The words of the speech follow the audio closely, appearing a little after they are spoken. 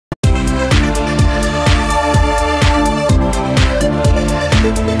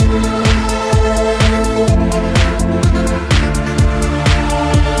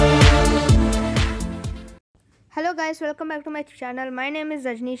guys, welcome back to my channel. My name is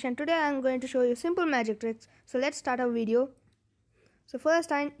Rajneesh and today I am going to show you simple magic tricks. So let's start our video. So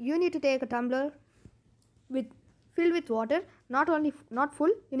first you need to take a tumbler filled with water, not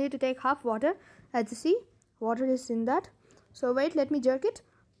full. You need to take half water. As you see, water is in that. So wait, let me jerk it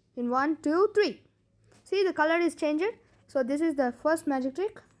in 1 2 3. See, the color is changed. So this is the first magic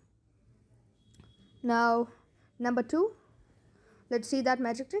trick. Now number 2, let's see that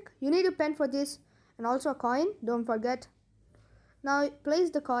magic trick. You need a pen for this and also a coin, don't forget. Now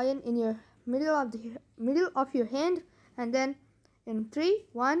place the coin in your middle of your hand, and then in 3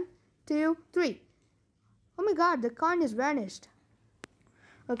 1 2 3. Oh my god, the coin is vanished.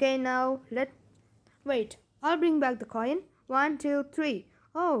 Okay, now wait, I'll bring back the coin. 1 2 3.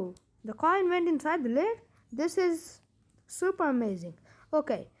 Oh, the coin went inside the lid. This is super amazing.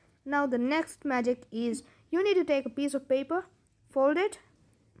 Okay, now the next magic is you need to take a piece of paper, fold it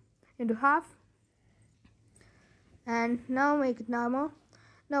into half, and now make it normal.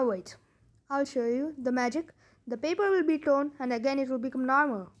 Now wait, I'll show you the magic. The paper will be torn and again it will become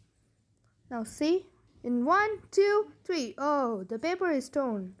normal. Now see, in 1 2 3. Oh, the paper is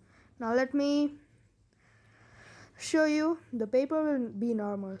torn. Now let me show you. The paper will be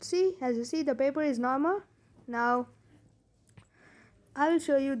normal. See, as you see, the paper is normal. Now I will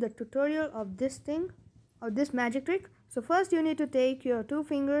show you the tutorial of this magic trick. So first you need to take your two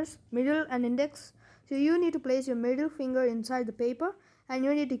fingers, middle and index. So you need to place your middle finger inside the paper and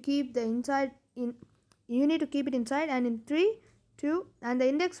you need to keep it inside, and in 3 2, and the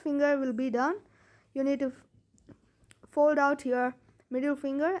index finger will be down. You need to fold out your middle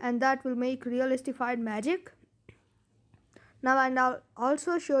finger and that will make realistified magic. Now, and I'll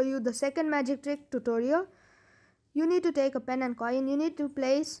also show you the second magic trick tutorial. You need to take a pen and coin. You need to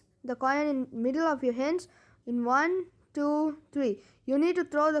place the coin in middle of your hands in 1 2 3. You need to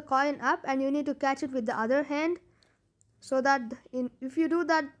throw the coin up and you need to catch it with the other hand, so that if you do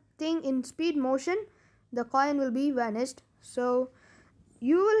that thing in speed motion, the coin will be vanished. So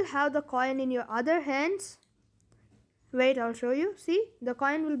you will have the coin in your other hands. Wait, I'll show you. See, the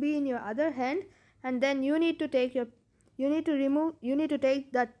coin will be in your other hand, and then you need to take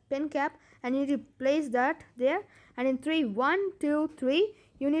that pen cap and you need to place that there, and in 3 1 2 3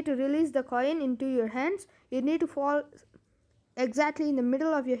 you need to release the coin into your hands. It need to fall exactly in the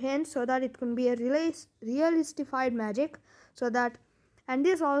middle of your hands so that it can be a realistified magic. And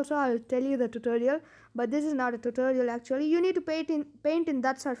this also I'll tell you the tutorial, but this is not a tutorial actually. You need to paint in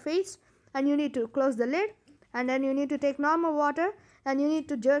that surface and you need to close the lid, and then you need to take normal water and you need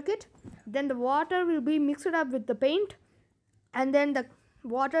to jerk it. Then the water will be mixed up with the paint and then the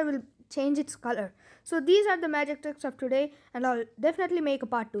water will change its color. So these are the magic tricks of today, and I'll definitely make a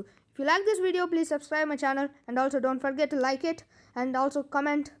part 2. If you like this video, please subscribe my channel and also don't forget to like it and also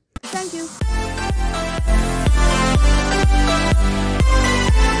comment. Thank you.